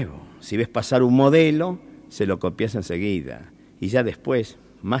de nuevo. Si ves pasar un modelo, se lo copias enseguida. Y ya después,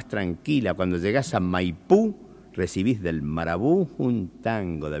 más tranquila, cuando llegás a Maipú, recibís del Marabú un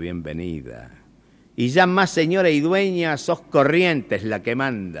tango de bienvenida. Y ya más señora y dueña, sos Corrientes la que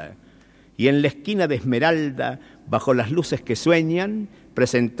manda. Y en la esquina de Esmeralda, bajo las luces que sueñan,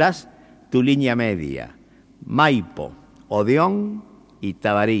 presentás tu línea media. Maipo, Odeón y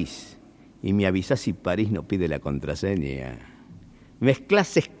Tabarís. Y me avisás si París no pide la contraseña.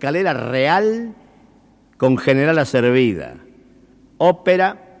 Mezclás Escalera Real con Generala Servida.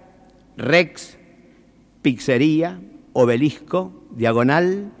 Ópera, Rex, Pizzería, Obelisco,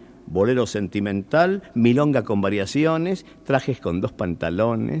 Diagonal, Bolero Sentimental, Milonga con variaciones, Trajes con 2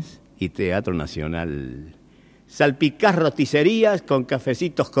 pantalones y Teatro Nacional. Salpicás roticerías con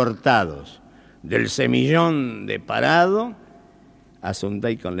cafecitos cortados, del Semillón de Parado a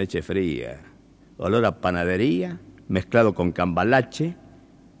Sundae con leche fría, olor a panadería mezclado con cambalache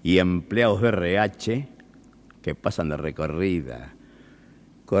y empleados de RH que pasan de recorrida.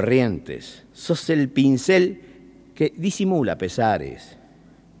 Corrientes, sos el pincel que disimula pesares,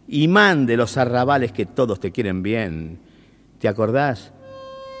 imán de los arrabales que todos te quieren bien. ¿Te acordás?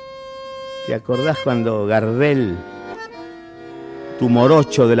 ¿Te acordás cuando Gardel, tu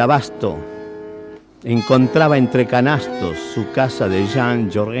morocho del abasto, encontraba entre canastos su casa de Jean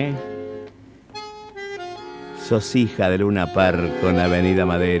Jaurès? Sos hija de Luna Par con Avenida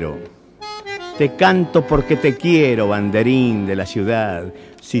Madero. Te canto porque te quiero, banderín de la ciudad,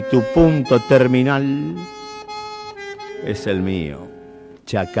 si tu punto terminal es el mío,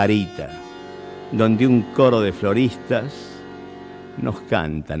 Chacarita, donde un coro de floristas nos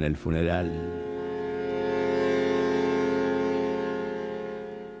cantan el funeral.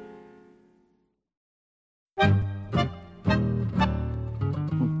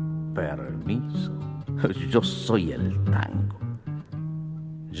 Permiso, yo soy el tango.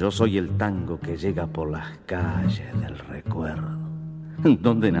 Yo soy el tango que llega por las calles del recuerdo.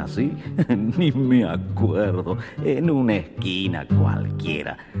 ¿Dónde nací? Ni me acuerdo. En una esquina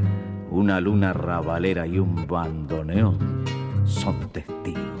cualquiera. Una luna rabalera y un bandoneón son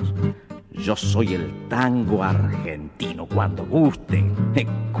testigos. Yo soy el tango argentino cuando guste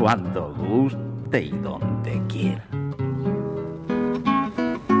y donde quiera.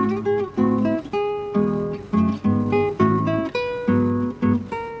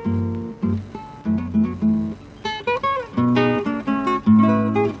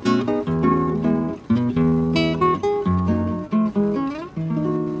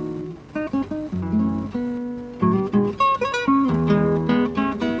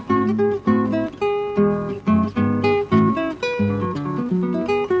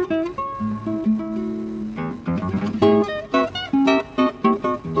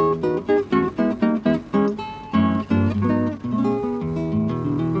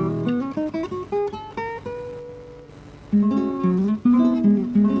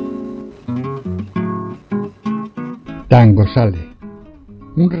 Tangozale,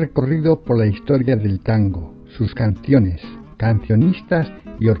 un recorrido por la historia del tango, sus canciones, cancionistas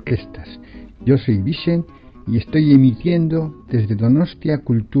y orquestas. Yo soy Vicen y estoy emitiendo desde Donostia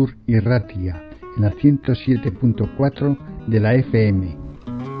Kultur Irratia, en la 107.4 de la FM.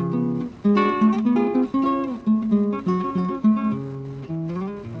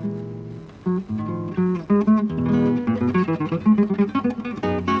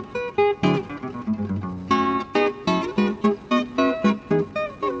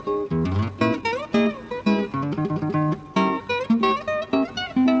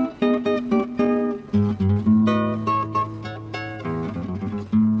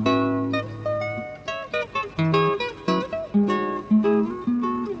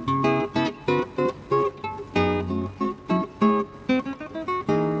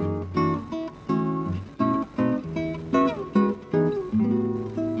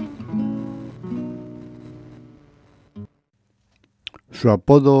 Su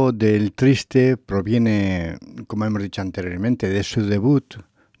apodo del Triste proviene, como hemos dicho anteriormente, de su debut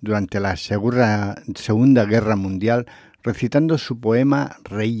durante la Segunda Guerra Mundial, recitando su poema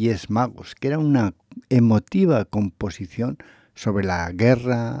Reyes Magos, que era una emotiva composición sobre la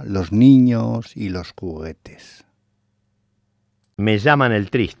guerra, los niños y los juguetes. Me llaman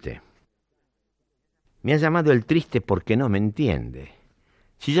el Triste. Me ha llamado el Triste porque no me entiende.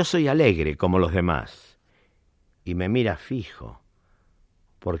 Si yo soy alegre como los demás, y me mira fijo,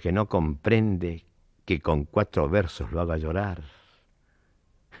 porque no comprende que con 4 versos lo haga llorar.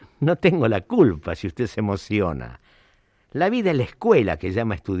 No tengo la culpa si usted se emociona. La vida es la escuela que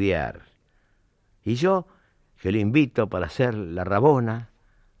llama a estudiar. Y yo, que lo invito para hacer la rabona,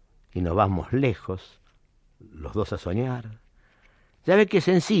 y nos vamos lejos, los dos a soñar. Ya ve que es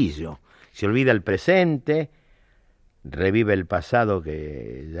sencillo. Se olvida el presente, revive el pasado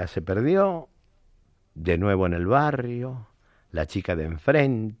que ya se perdió, de nuevo en el barrio, la chica de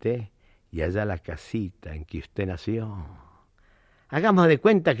enfrente, y allá la casita en que usted nació. Hagamos de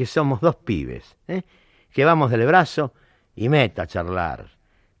cuenta que somos 2 pibes, que vamos del brazo y meta a charlar.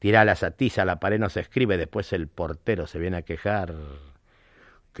 Tirá la satiza, la pared no se escribe, después el portero se viene a quejar.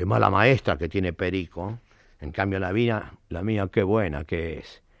 Qué mala maestra que tiene Perico. En cambio la mía qué buena que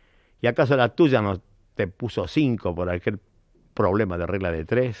es. ¿Y acaso la tuya no te puso 5 por aquel problema de regla de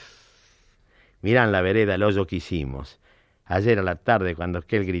 3? Mirá en la vereda el hoyo que hicimos. Ayer a la tarde cuando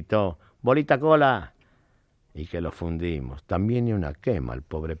aquel gritó, ¡bolita cola! Y que lo fundimos. También ni una quema el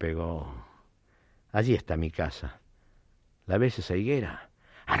pobre pegó. Allí está mi casa. ¿La ves esa higuera?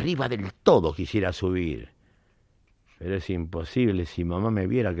 Arriba del todo quisiera subir. Pero es imposible si mamá me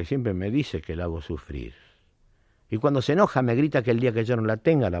viera, que siempre me dice que la hago sufrir. Y cuando se enoja me grita que el día que yo no la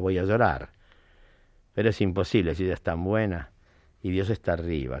tenga la voy a llorar. Pero es imposible si ella es tan buena y Dios está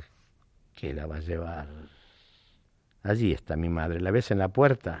arriba, que la va a llevar. Allí está mi madre. ¿La ves en la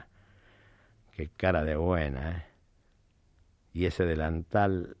puerta? Qué cara de buena, ¿eh? Y ese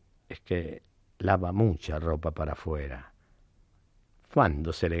delantal es que lava mucha ropa para afuera.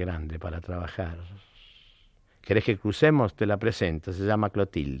 ¿Cuándo seré grande para trabajar? ¿Querés que crucemos? Te la presento. Se llama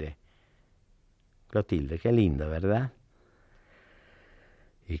Clotilde. Clotilde, qué lindo, ¿verdad?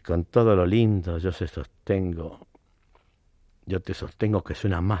 Y con todo lo lindo yo te sostengo que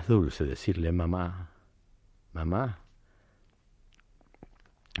suena más dulce decirle mamá. Mamá.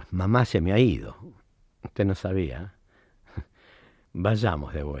 Mamá se me ha ido. Usted no sabía.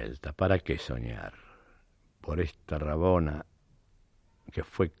 Vayamos de vuelta. ¿Para qué soñar? Por esta rabona que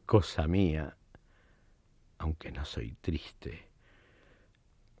fue cosa mía, aunque no soy triste.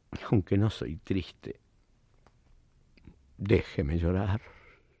 Aunque no soy triste, déjeme llorar.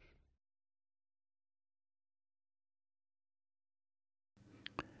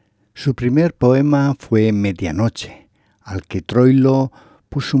 Su primer poema fue Medianoche, al que Troilo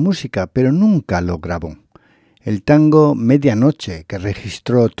puso música, pero nunca lo grabó. El tango Medianoche que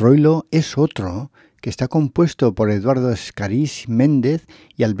registró Troilo es otro que está compuesto por Eduardo Escariz Méndez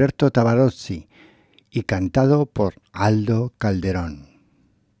y Alberto Tabarozzi y cantado por Aldo Calderón.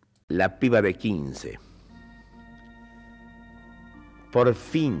 La piba de 15. Por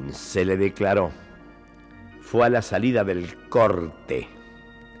fin se le declaró. Fue a la salida del corte.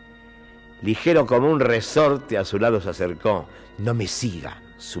 Ligero como un resorte a su lado se acercó. No me siga,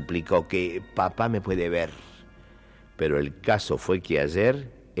 suplicó, que papá me puede ver. Pero el caso fue que ayer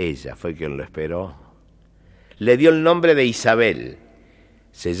ella fue quien lo esperó. Le dio el nombre de Isabel.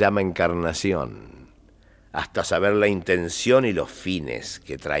 Se llama Encarnación. Hasta saber la intención y los fines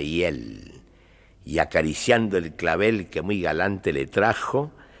que traía él. Y acariciando el clavel que muy galante le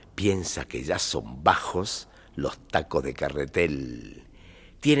trajo, piensa que ya son bajos los tacos de carretel.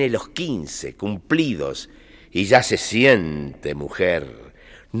 Tiene los 15 cumplidos y ya se siente mujer.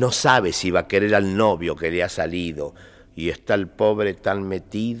 No sabe si va a querer al novio que le ha salido. Y está el pobre tan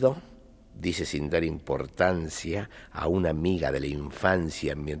metido, dice sin dar importancia a una amiga de la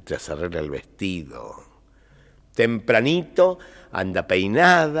infancia mientras arregla el vestido. Tempranito anda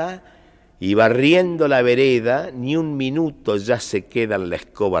peinada y barriendo la vereda, ni un minuto ya se queda en la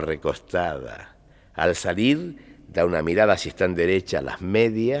escoba recostada. Al salir, da una mirada si están derechas las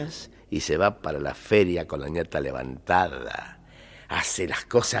medias y se va para la feria con la ñata levantada. Hace las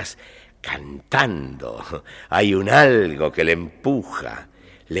cosas cantando. Hay un algo que le empuja.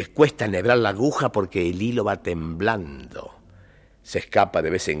 Le cuesta enhebrar la aguja porque el hilo va temblando. Se escapa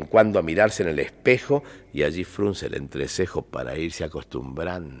de vez en cuando a mirarse en el espejo y allí frunce el entrecejo para irse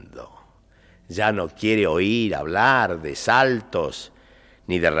acostumbrando. Ya no quiere oír hablar de saltos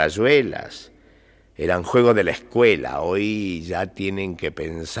ni de rayuelas. Eran juegos de la escuela, hoy ya tienen que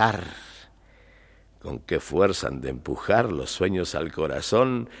pensar. Con qué fuerza han de empujar los sueños al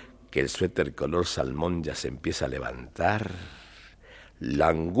corazón, que el suéter color salmón ya se empieza a levantar. La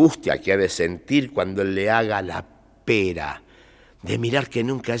angustia que ha de sentir cuando le haga la pera, de mirar que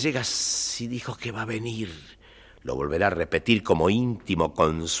nunca llega si dijo que va a venir. Lo volverá a repetir como íntimo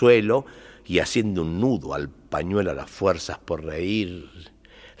consuelo y haciendo un nudo al pañuelo a las fuerzas por reír.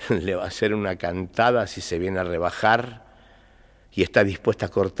 Le va a hacer una cantada si se viene a rebajar y está dispuesta a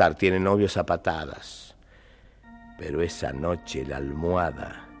cortar, tiene novios a patadas. Pero esa noche la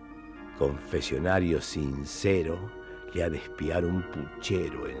almohada, confesionario sincero, le ha de espiar un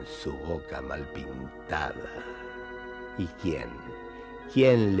puchero en su boca mal pintada. ¿Y quién?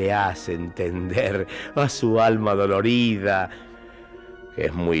 ¿Quién le hace entender a su alma dolorida que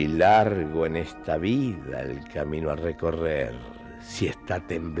es muy largo en esta vida el camino a recorrer, si está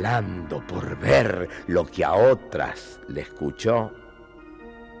temblando por ver lo que a otras le escuchó?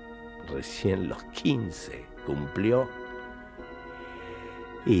 Recién los 15 cumplió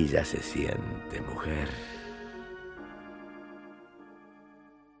y ya se siente mujer.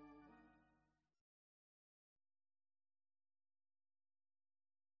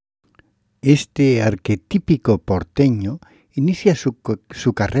 Este arquetípico porteño inicia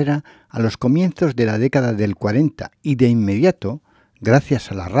su carrera a los comienzos de la década del 40 y de inmediato,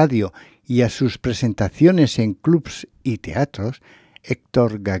 gracias a la radio y a sus presentaciones en clubs y teatros,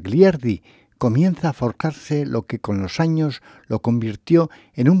 Héctor Gagliardi comienza a forjarse lo que con los años lo convirtió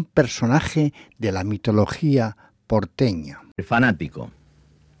en un personaje de la mitología porteña. El fanático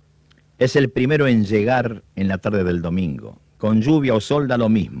es el primero en llegar en la tarde del domingo. Con lluvia o sol da lo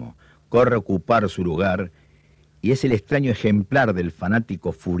mismo, corre a ocupar su lugar y es el extraño ejemplar del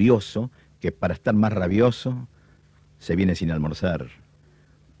fanático furioso que para estar más rabioso se viene sin almorzar.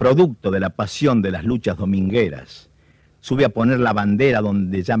 Producto de la pasión de las luchas domingueras, sube a poner la bandera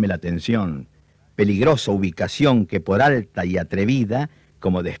donde llame la atención, peligrosa ubicación que por alta y atrevida,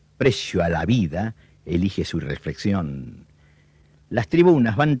 como desprecio a la vida, elige su irreflexión. Las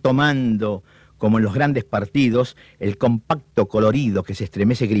tribunas van tomando, como en los grandes partidos, el compacto colorido que se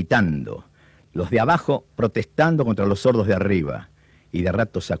estremece gritando, los de abajo protestando contra los sordos de arriba, y de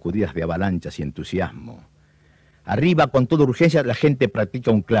ratos sacudidas de avalanchas y entusiasmo. Arriba, con toda urgencia, la gente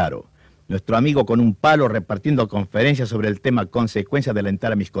practica un claro. Nuestro amigo con un palo repartiendo conferencias sobre el tema consecuencia de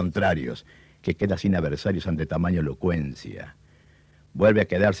alentar a mis contrarios, que queda sin adversarios ante tamaño elocuencia. Vuelve a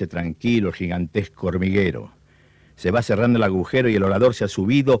quedarse tranquilo el gigantesco hormiguero. Se va cerrando el agujero y el orador se ha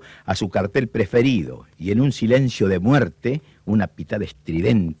subido a su cartel preferido, y en un silencio de muerte, una pitada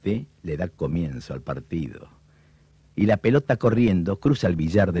estridente le da comienzo al partido. Y la pelota corriendo cruza el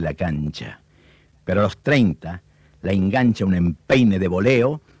billar de la cancha. Pero a los 30 la engancha un empeine de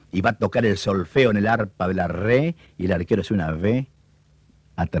voleo y va a tocar el solfeo en el arpa de la re y el arquero hace una V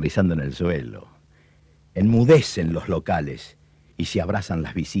aterrizando en el suelo. Enmudecen los locales y se abrazan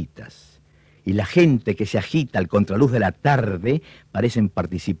las visitas. Y la gente que se agita al contraluz de la tarde parecen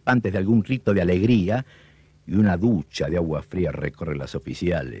participantes de algún rito de alegría y una ducha de agua fría recorre las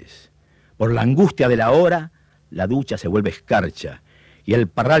oficiales. Por la angustia de la hora, la ducha se vuelve escarcha y el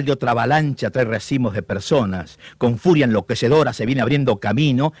parral de otra avalancha trae racimos de personas. Con furia enloquecedora se viene abriendo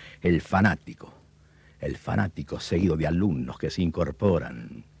camino el fanático seguido de alumnos que se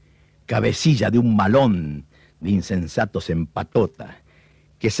incorporan. Cabecilla de un malón de insensatos en patota,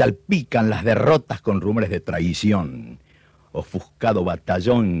 que salpican las derrotas con rumores de traición. Ofuscado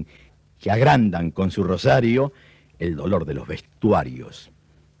batallón que agrandan con su rosario el dolor de los vestuarios,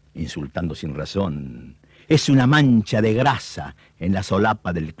 insultando sin razón. Es una mancha de grasa en la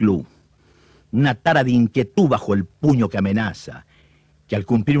solapa del club, una tara de inquietud bajo el puño que amenaza, que al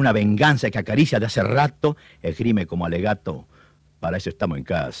cumplir una venganza que acaricia de hace rato, esgrime como alegato: para eso estamos en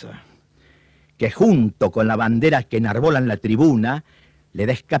casa. Que junto con la bandera que enarbola en la tribuna, le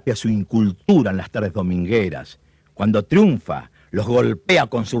da escape a su incultura en las tardes domingueras. Cuando triunfa, los golpea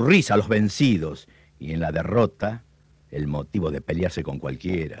con su risa a los vencidos, y en la derrota, el motivo de pelearse con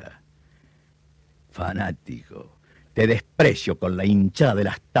cualquiera. Fanático, te desprecio con la hinchada de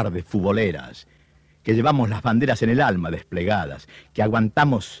las tardes futboleras, que llevamos las banderas en el alma desplegadas, que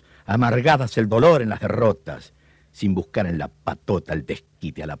aguantamos amargadas el dolor en las derrotas, sin buscar en la patota el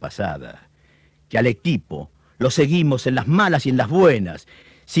desquite a la pasada, que al equipo lo seguimos en las malas y en las buenas,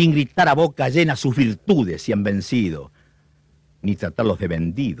 sin gritar a boca llena sus virtudes si han vencido, ni tratarlos de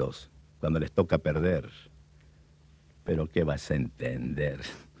vendidos cuando les toca perder. Pero ¿qué vas a entender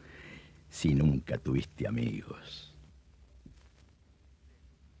si nunca tuviste amigos?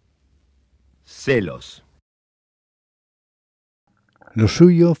 Celos. Lo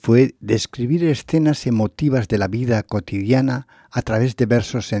suyo fue describir escenas emotivas de la vida cotidiana a través de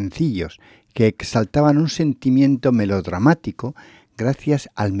versos sencillos que exaltaban un sentimiento melodramático gracias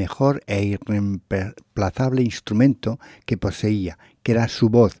al mejor e irremplazable instrumento que poseía, que era su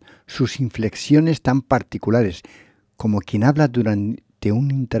voz, sus inflexiones tan particulares, como quien habla durante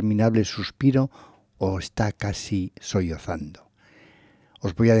un interminable suspiro o está casi sollozando.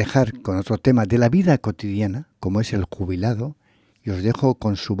 Os voy a dejar con otro tema de la vida cotidiana, como es el jubilado, y os dejo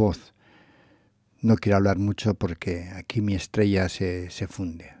con su voz. No quiero hablar mucho porque aquí mi estrella se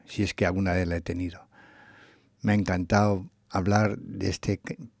funde, si es que alguna vez la he tenido. Me ha encantado hablar de este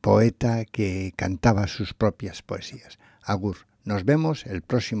poeta que cantaba sus propias poesías. Agur, nos vemos el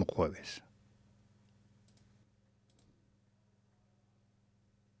próximo jueves.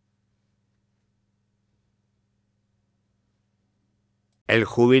 El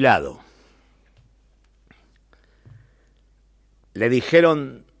jubilado. Le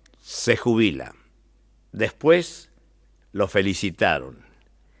dijeron, se jubila. Después lo felicitaron.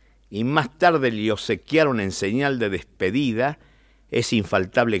 Y más tarde le obsequiaron en señal de despedida esa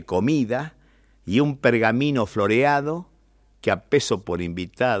infaltable comida y un pergamino floreado que a peso por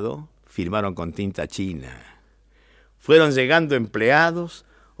invitado firmaron con tinta china. Fueron llegando empleados,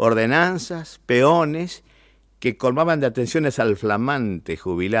 ordenanzas, peones, que colmaban de atenciones al flamante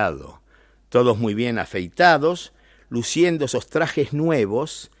jubilado, todos muy bien afeitados, luciendo esos trajes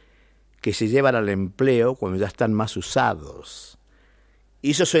nuevos que se llevan al empleo cuando ya están más usados.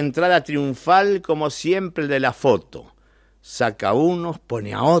 Hizo su entrada triunfal como siempre el de la foto. Saca a unos,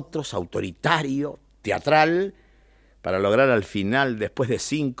 pone a otros, autoritario, teatral, para lograr al final, después de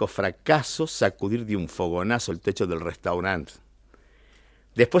 5 fracasos, sacudir de un fogonazo el techo del restaurante.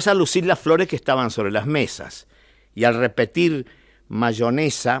 Después a lucir las flores que estaban sobre las mesas, y al repetir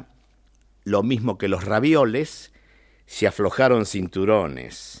mayonesa, lo mismo que los ravioles, se aflojaron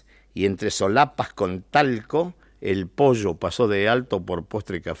cinturones, y entre solapas con talco, el pollo pasó de alto por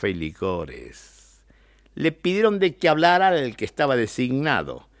postre, café y licores. Le pidieron de que hablara el que estaba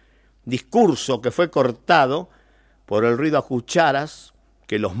designado, discurso que fue cortado por el ruido a cucharas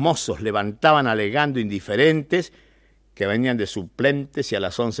que los mozos levantaban alegando indiferentes que venían de suplentes y a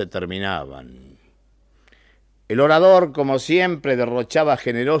las 11 terminaban. El orador, como siempre, derrochaba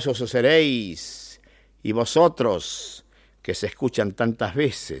generosos os seréis, y vosotros, que se escuchan tantas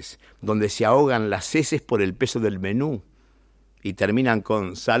veces, donde se ahogan las heces por el peso del menú, y terminan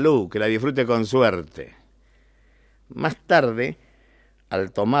con salud, que la disfrute con suerte. Más tarde,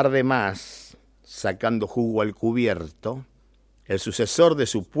 al tomar de más, sacando jugo al cubierto, el sucesor de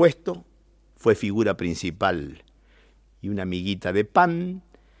su puesto fue figura principal, y una miguita de pan,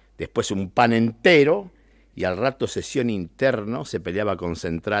 después un pan entero, y al rato sesión interno se peleaba con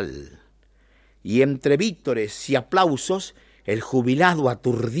central. Y entre vítores y aplausos, el jubilado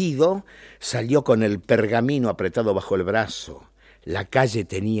aturdido salió con el pergamino apretado bajo el brazo. La calle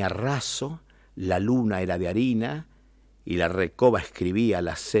tenía raso, la luna era de harina, y la recoba escribía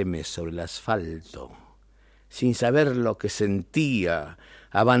las M sobre el asfalto. Sin saber lo que sentía,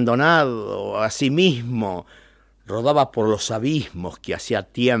 abandonado a sí mismo, rodaba por los abismos que hacía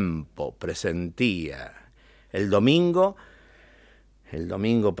tiempo presentía. El domingo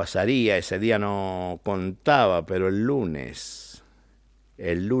pasaría, ese día no contaba, pero el lunes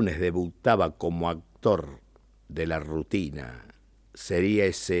debutaba como actor de la rutina. Sería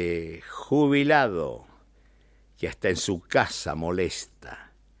ese jubilado que hasta en su casa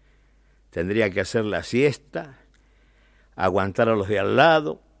molesta. Tendría que hacer la siesta, aguantar a los de al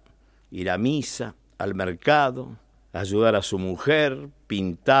lado, ir a misa, al mercado, ayudar a su mujer,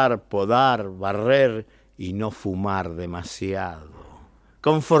 pintar, podar, barrer y no fumar demasiado.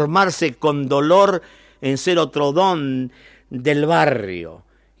 Conformarse con dolor en ser otro don del barrio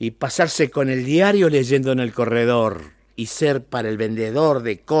y pasarse con el diario leyendo en el corredor y ser para el vendedor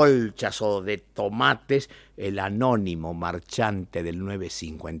de colchas o de tomates el anónimo marchante del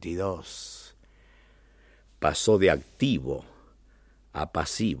 952. Pasó de activo a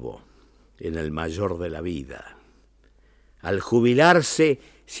pasivo en el mayor de la vida. Al jubilarse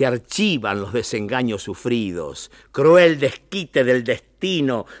se archivan los desengaños sufridos, cruel desquite del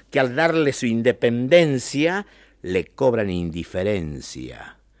destino que al darle su independencia le cobran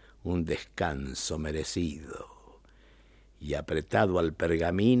indiferencia, un descanso merecido. Y apretado al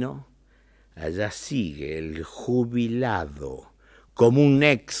pergamino, allá sigue el jubilado, como un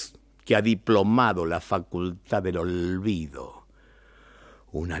ex que ha diplomado la facultad del olvido.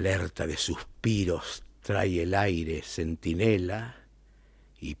 Una alerta de suspiros trae el aire centinela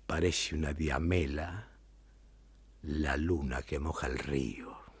y parece una diamela la luna que moja el río.